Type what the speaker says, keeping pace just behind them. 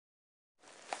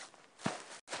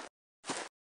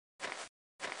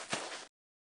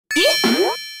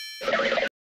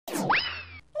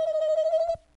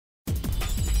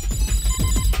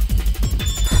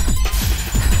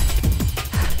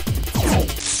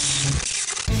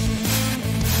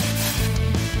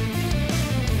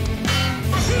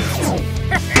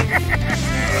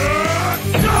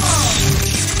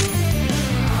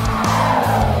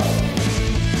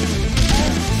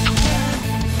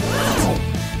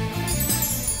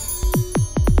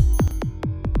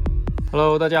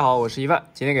Hello， 大家好，我是Yifan，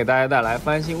今天给大家带来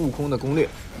翻新悟空的攻略。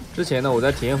之前呢，我在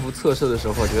体验服测试的时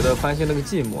候，觉得翻新那个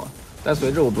寂寞，但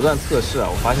随着我不断测试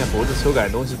我发现猴子修改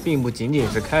的东西并不仅仅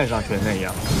是看上去那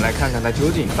样。我们来看看它究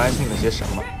竟翻新了些什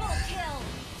么。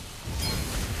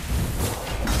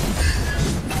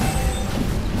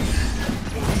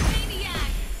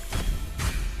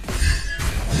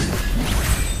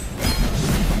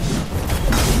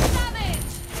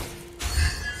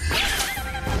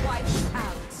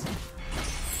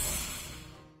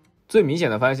最明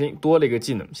显的翻新多了一个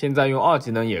技能，现在用2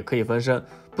技能也可以分身。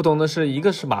不同的是，一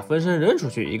个是把分身扔出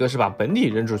去，一个是把本体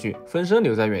扔出去，分身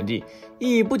留在原地。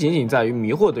意义不仅仅在于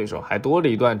迷惑对手，还多了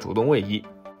一段主动位移。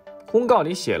公告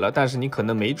里写了，但是你可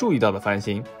能没注意到的翻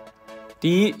新。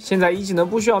第一，现在1技能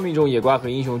不需要命中野怪和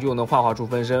英雄就能幻化出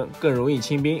分身，更容易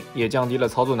清兵，也降低了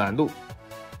操作难度。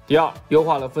第二，优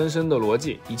化了分身的逻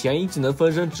辑，以前1技能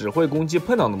分身只会攻击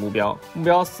碰到的目标，目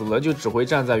标死了就只会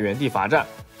站在原地罚站，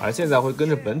而现在会跟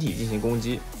着本体进行攻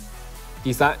击。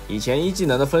第三，以前1技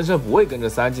能的分身不会跟着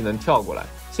3技能跳过来，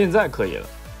现在可以了。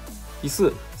第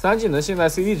四，3技能现在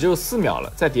CD 只有4秒了，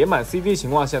在叠满 CD 情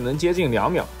况下能接近2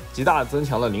秒，极大增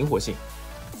强了灵活性。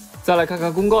再来看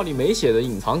看公告里没写的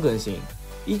隐藏更新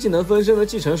，1技能分身的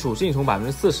继承属性从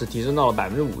 40% 提升到了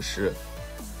 50%。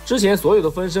之前所有的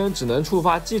分身只能触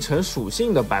发继承属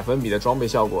性的百分比的装备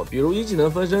效果，比如1技能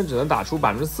分身只能打出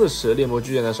 40% 猎魔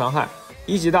巨剑的伤害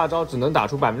，1级大招只能打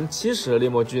出 70% 猎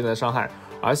魔巨剑的伤害，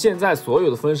而现在所有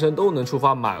的分身都能触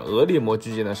发满额猎魔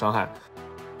巨剑的伤害。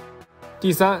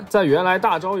第三，在原来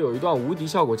大招有一段无敌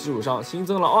效果基础上，新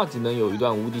增了2技能有一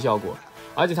段无敌效果，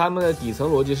而且它们的底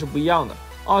层逻辑是不一样的。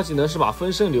2技能是把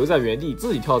分身留在原地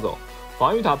自己跳走，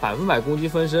防御塔100%攻击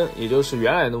分身，也就是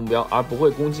原来的目标，而不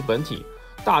会攻击本体。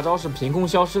大招是凭空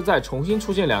消失，再重新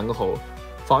出现2个猴，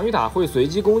防御塔会随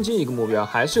机攻击一个目标，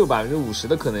还是有 50%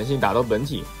 的可能性打到本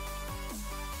体。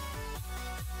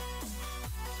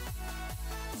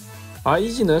而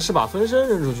1技能是把分身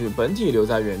扔出去，本体留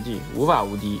在原地，无法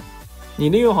无敌。你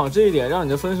利用好这一点，让你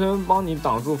的分身帮你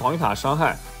挡住防御塔伤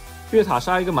害，越塔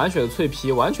杀一个满血的脆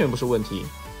皮完全不是问题。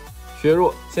削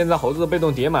弱，现在猴子的被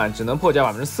动叠满只能破甲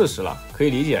 40% 了，可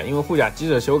以理解，因为护甲机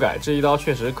制修改，这一刀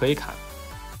确实可以砍。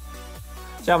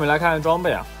下面来看装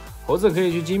备猴子可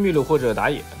以去金秘路或者打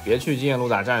野，别去经验路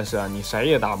打战士你谁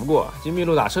也打不过。金秘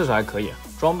路打射手还可以，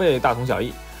装备大同小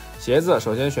异。鞋子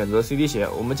首先选择 CD 鞋，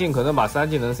我们尽可能把3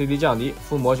技能 CD 降低。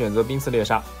附魔选择冰刺猎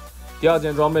杀。第二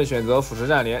件装备选择腐蚀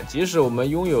战连，即使我们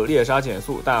拥有猎杀减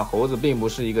速，但猴子并不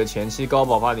是一个前期高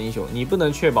爆发的英雄，你不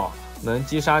能确保能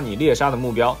击杀你猎杀的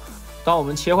目标。当我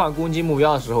们切换攻击目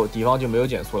标的时候，敌方就没有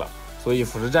减速了，所以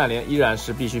腐蚀战连依然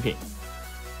是必需品。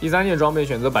第三件装备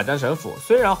选择百战神斧，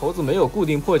虽然猴子没有固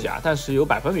定破甲，但是有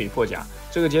100%破甲。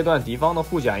这个阶段敌方的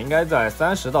护甲应该在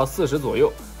30到40左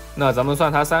右，那咱们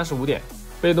算它35点。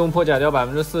被动破甲掉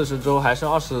 40% 之后还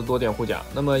剩20多点护甲，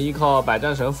那么依靠百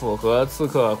战神斧和刺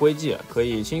客徽记可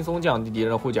以轻松降低敌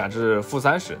人护甲至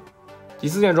-30。第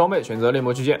四件装备选择猎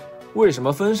魔巨剑，为什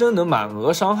么分身能满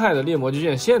额伤害的猎魔巨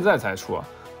剑现在才出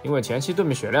因为前期对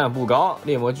面血量不高，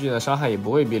猎魔巨剑的伤害也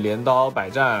不会比镰刀百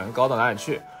战高到哪里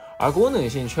去，而功能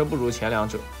性却不如前2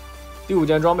者。第5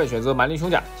件装备选择蛮力胸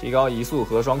甲，提高移速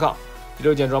和双抗。第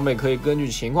6件装备可以根据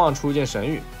情况出一件神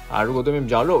谕如果对面比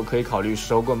较肉，可以考虑石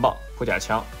头棍棒、破甲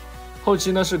枪。后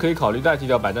期呢是可以考虑代替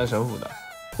掉百战神斧的。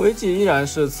徽记依然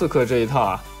是刺客这一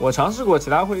套我尝试过其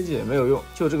他徽记没有用，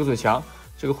就这个最强。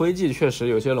这个徽记确实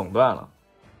有些垄断了。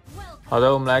好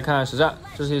的，我们来看实战，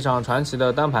这是一场传奇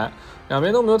的单排，两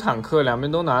边都没有坦克，两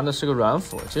边都拿的是个软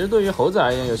斧。其实对于猴子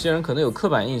而言，有些人可能有刻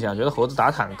板印象，觉得猴子打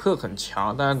坦克很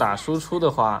强，但是打输出的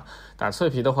话，打脆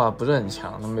皮的话不是很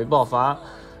强，那没爆发。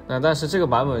但是这个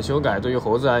版本修改对于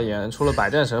猴子而言，除了百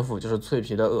战神斧就是脆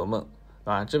皮的噩梦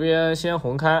这边先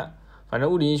红开，反正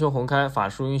物理英雄红开，法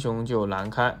术英雄就蓝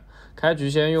开。开局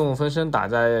先用分身打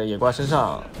在野怪身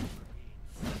上，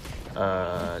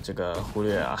这个忽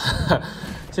略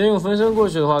先用分身过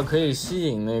去的话，可以吸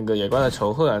引那个野怪的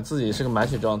仇恨，自己是个满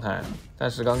血状态。但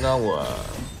是刚刚我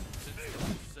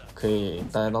可以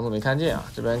大家当做没看见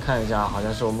这边看一下，好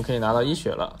像是我们可以拿到1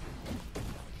血了。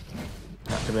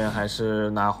这边还是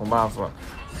拿红 buff，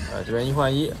 这边1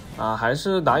换1还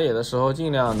是打野的时候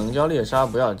尽量能交猎杀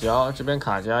不要交。这边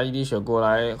卡加1滴血过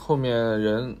来，后面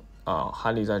人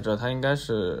哈利在这，他应该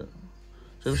是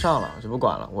追不上了，我就不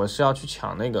管了，我是要去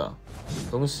抢那个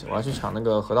东西，我要去抢那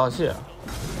个河道蟹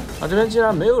这边既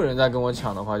然没有人在跟我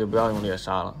抢的话，就不要用猎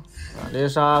杀了猎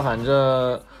杀反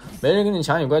正没人跟你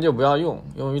抢野怪就不要用，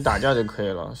用于打架就可以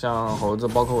了。像猴子，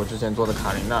包括我之前做的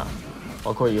卡琳娜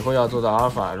包括以后要做到阿尔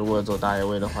法，如果走大野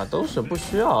位的话，都是不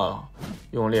需要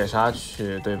用猎杀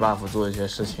去对 buff 做一些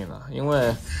事情的，因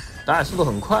为打野速度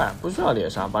很快，不需要猎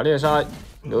杀，把猎杀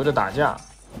留着打架，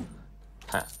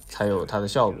才有它的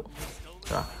效果，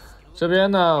对吧？这边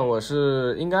呢，我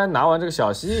是应该拿完这个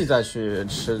小蜥蜴再去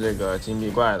吃这个金币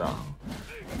怪的。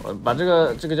我把这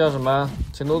个叫什么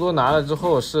钱多多拿了之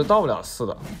后是到不了4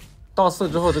的，到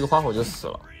4之后这个花火就死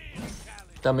了，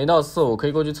但没到4我可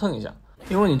以过去蹭一下，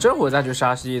因为你这会再去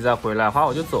杀蜥蜴再回来，花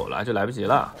火就走了，就来不及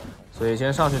了，所以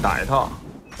先上去打一套，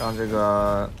让这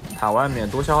个塔外面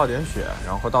多消耗点血，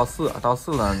然后到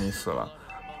4呢你死了。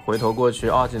回头过去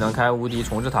2技能开无敌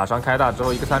重置塔伤开大之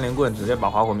后一个3连棍直接把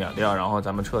花火秒掉，然后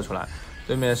咱们撤出来。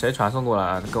对面谁传送过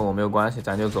来跟我没有关系，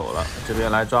咱就走了。这边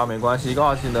来抓没关系，一个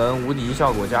2技能无敌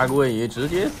效果加个位移直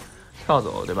接跳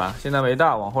走，对吧？现在没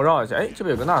大，往后绕一下。哎，这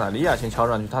边有个娜塔莉亚先敲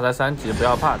上去，他才3级，不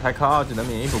要怕，他靠2技能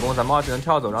免疫普攻，咱们2技能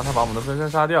跳走，让他把我们的分身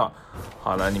杀掉。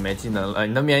好了，你没技能了，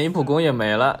你的免疫普攻也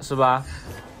没了，是吧？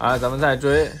啊，咱们再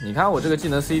追，你看我这个技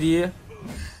能 CD。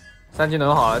3技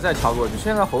能好了，再敲过去。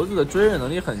现在猴子的追人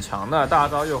能力很强的，大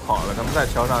招又好了，咱们再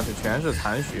敲上去，全是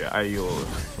残血。哎呦，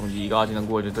兄弟，一个2技能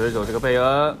过去，追走这个贝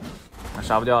恩，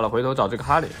杀不掉了。回头找这个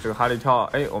哈利，这个哈利跳，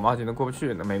哎，我们2技能过不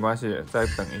去，那没关系，再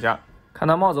等一下，看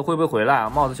他帽子会不会回来。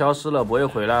帽子消失了，博也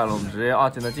回来了，我们直接2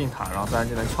技能进塔，然后3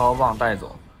技能敲棒带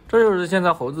走。这就是现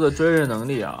在猴子的追人能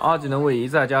力啊！2技能位移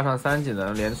再加上3技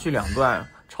能，连续2段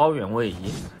超远位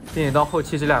移，并且到后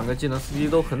期这2个技能 CD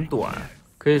都很短。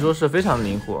可以说是非常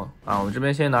灵活啊！我们这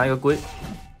边先拿一个龟，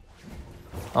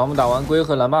好，我们打完龟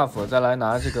和蓝 buff， 再来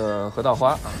拿这个河道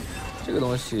花啊，这个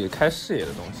东西开视野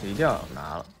的东西一定要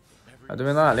拿了啊！这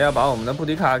边娜塔莉亚把我们的布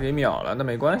迪卡给秒了，那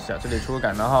没关系啊，这里出个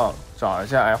感叹号找一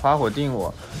下，哎，花火定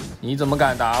我，你怎么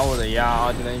敢打我的呀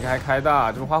？2技能一开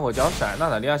大，这个花火交闪，娜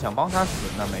塔莉亚想帮他死，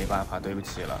那没办法，对不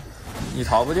起了，你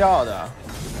逃不掉的。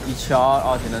一敲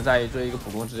2技能再一追一个普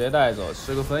攻直接带走，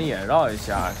吃个分眼绕一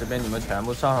下，这边你们全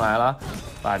部上来了，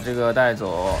把这个带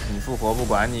走，你复活不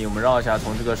管你，我们绕一下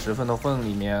从这个10分的缝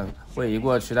里面位移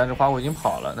过去，但是花火已经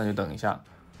跑了，那就等一下。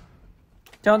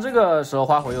像这个时候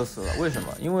花火又死了，为什么？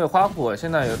因为花火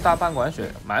现在有大半管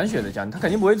血满血的将军，他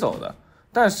肯定不会走的，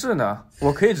但是呢，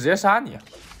我可以直接杀你。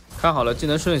看好了技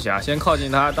能顺序啊，先靠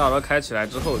近他，大招开起来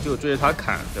之后就追着他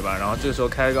砍，对吧？然后这时候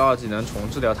开个2技能重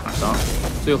置掉塔伤，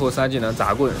最后3技能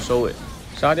砸棍收尾，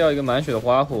杀掉一个满血的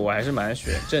花火，我还是满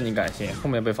血，这你敢信？后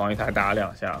面被防御塔打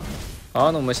2下。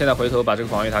好，那我们现在回头把这个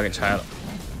防御塔给拆了。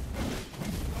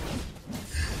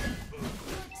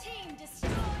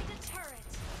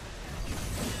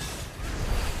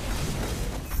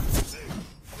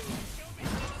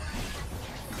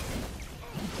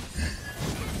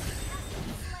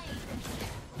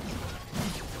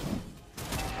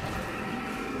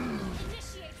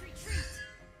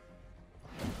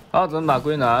好，咱们把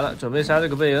龟拿了，准备杀这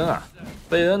个贝恩啊。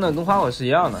贝恩呢跟花火是一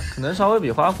样的，可能稍微比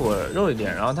花火肉一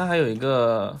点，然后他还有一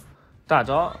个大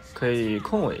招可以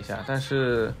控我一下，但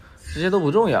是这些都不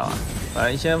重要啊。反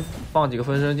正先放几个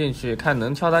分身进去，看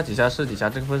能敲他几下是几下。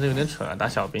这个分身有点蠢啊，打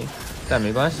小兵，但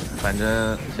没关系，反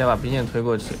正先把兵线推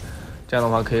过去，这样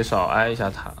的话可以少挨一下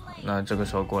塔。那这个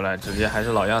时候过来，直接还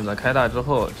是老样子，开大之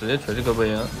后直接锤这个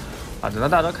贝恩啊。等到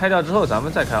大招开掉之后，咱们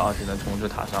再开2技能重置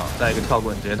塔上，再一个跳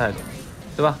棍直接带走。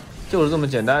对吧？就是这么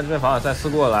简单。这边凡尔赛撕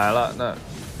过来了，那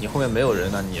你后面没有人，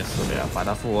那你也撕了呀。把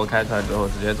他复活开出来之后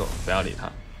直接走，不要理他。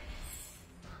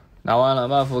拿完了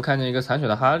buff， 看见一个残血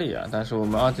的哈利啊，但是我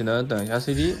们2技能等一下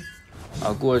CD 啊，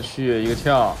过去一个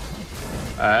跳，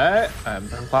哎，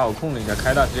把我控了一下，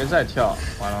开大直接再跳，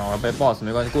完了我要被 boss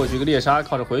没关系，过去一个猎杀，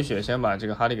靠着回血先把这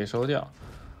个哈利给收掉。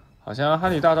好像哈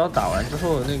利大招打完之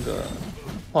后那个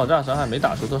爆炸伤害没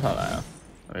打出多少来啊，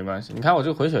没关系，你看我这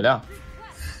个回血量。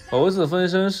猴子分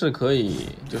身是可以，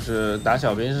就是打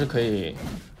小兵是可以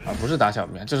啊，不是打小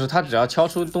兵，就是他只要敲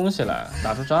出东西来，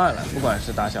打出障碍来，不管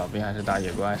是打小兵还是打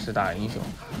野怪，还是打英雄，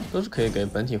都是可以给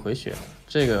本体回血的，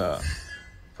这个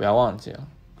不要忘记了。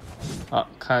好，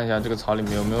看一下这个草里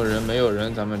面有没有人，没有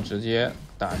人，咱们直接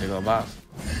打这个 buff，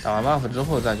 打完 buff 之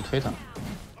后再去推塔。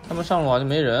他们上路就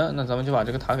没人，那咱们就把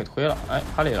这个塔给推了。哎，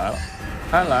哈利来了，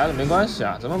他来了没关系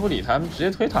啊，咱们不理他，直接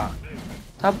推塔。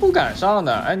他不敢上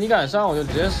的，哎，你敢上我就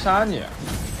直接杀你，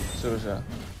是不是？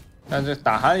但这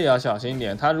打哈利也要小心一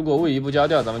点，他如果位移不交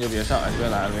掉，咱们就别上。哎，这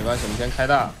边来了没关系，我们先开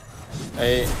大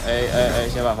 ，A，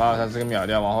先把法尔萨斯给秒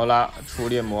掉，往后拉出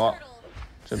猎魔。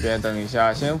这边等一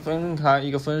下，先分开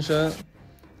一个分身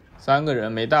，3个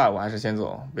人没大，我还是先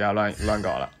走，不要乱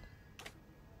搞了。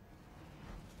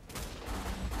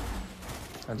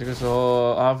那这个时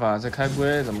候阿尔法在开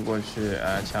龟，咱们过去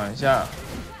抢一下。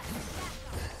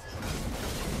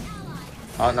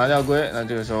好，拿掉龟，那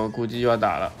这个时候估计又要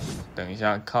打了。等一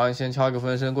下，先敲一个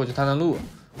分身过去探探路，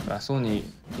对吧？送你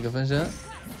一个分身。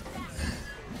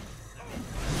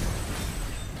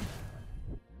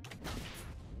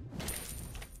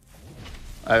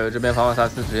哎呦，这边法瓦萨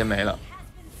斯直接没了。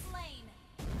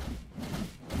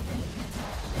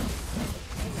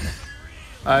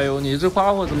哎呦，你这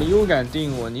花火怎么又敢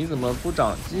定我？你怎么不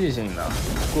长记性呢？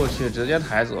过去直接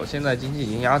抬走，现在经济已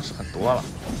经压制很多了。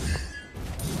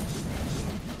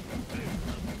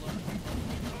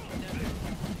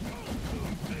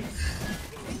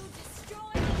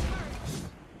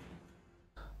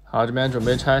好，这边准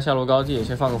备拆下路高地，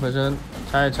先放个分身，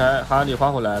拆一拆。哈利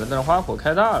花火来了，但是花火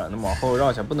开大了，那么往后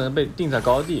绕一下，不能被定在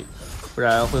高地，不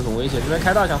然会很危险。这边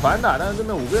开大想反打，但是对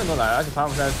面5个人都来，而且法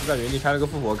姆塞斯在原地开了个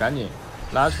复活，赶紧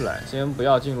拉出来，先不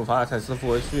要进入法尔塞斯复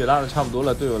活区，拉的差不多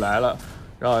了，队友来了，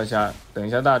绕一下，等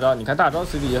一下大招。你看大招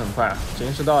CD 也很快，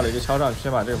行驶到了一个敲上去，先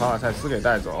把这个法尔塞斯给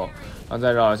带走，然后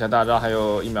再绕一下大招，还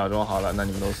有1秒钟好了，那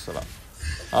你们都死了。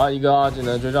好，一个2技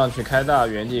能追上去，开大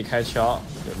原地开敲，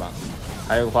对吧？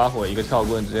还有个花火，一个跳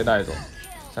棍直接带走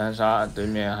，3杀。对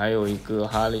面还有一个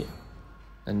哈利，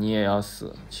那你也要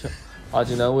死。2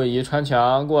技能位移穿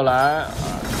墙过来啊，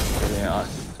这边啊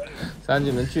，3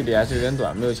技能距离还是有点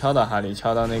短，没有敲到哈利，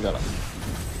敲到那个了。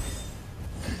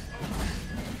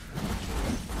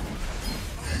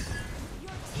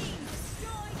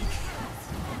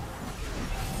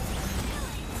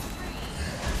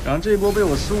然后这一波被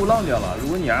我失误浪掉了，如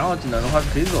果你按2技能的话是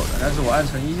可以走的，但是我按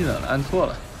成1技能了，按错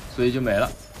了，所以就没了。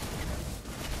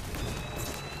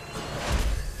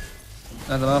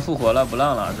那咱们复活了，不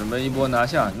浪了，准备一波拿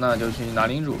下，那就去拿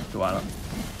领主就完了。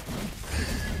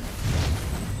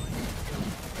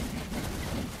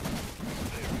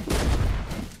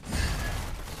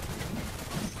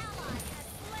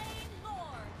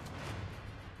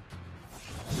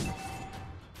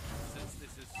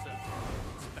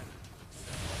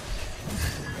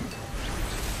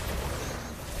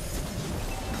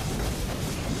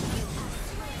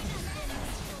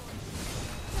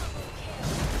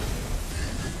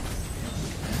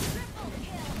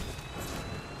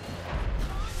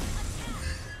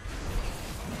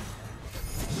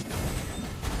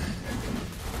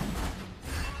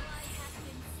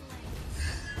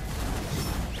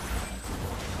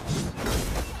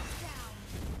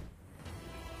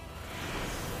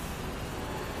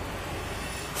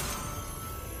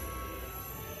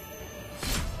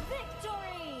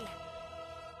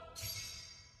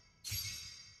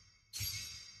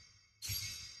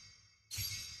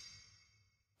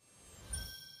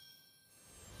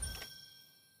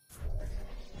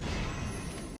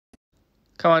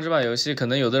看完这把游戏，可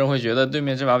能有的人会觉得对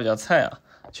面这把比较菜啊。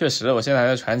确实，我现在还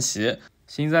在传奇，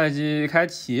新赛季开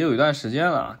启也有一段时间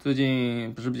了，最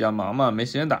近不是比较忙嘛，没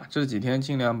时间打，这几天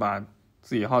尽量把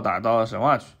自己号打到神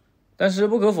话去。但是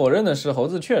不可否认的是，猴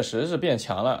子确实是变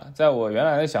强了，在我原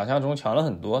来的想象中强了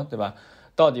很多，对吧？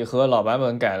到底和老版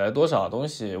本改了多少东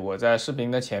西，我在视频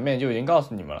的前面就已经告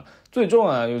诉你们了。最重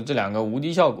要的就是这2个无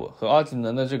敌效果和2技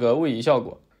能的这个位移效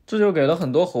果。这就给了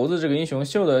很多猴子这个英雄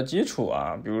秀的基础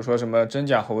啊，比如说什么真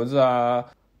假猴子啊、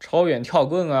超远跳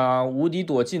棍啊、无敌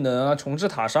躲技能啊、重置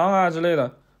塔伤啊之类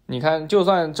的。你看，就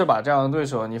算这把这样的对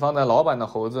手，你放在老版的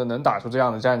猴子能打出这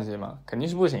样的战绩吗？肯定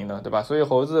是不行的，对吧？所以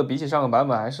猴子比起上个版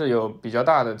本还是有比较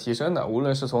大的提升的，无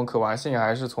论是从可玩性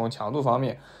还是从强度方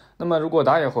面。那么如果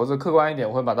打野猴子客观一点，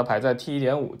我会把它排在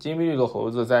T1.5， 金币绿的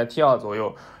猴子在 T2 左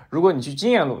右。如果你去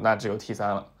经验路，那只有 T3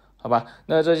 了，好吧？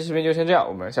那这期视频就先这样，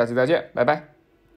我们下期再见，拜拜。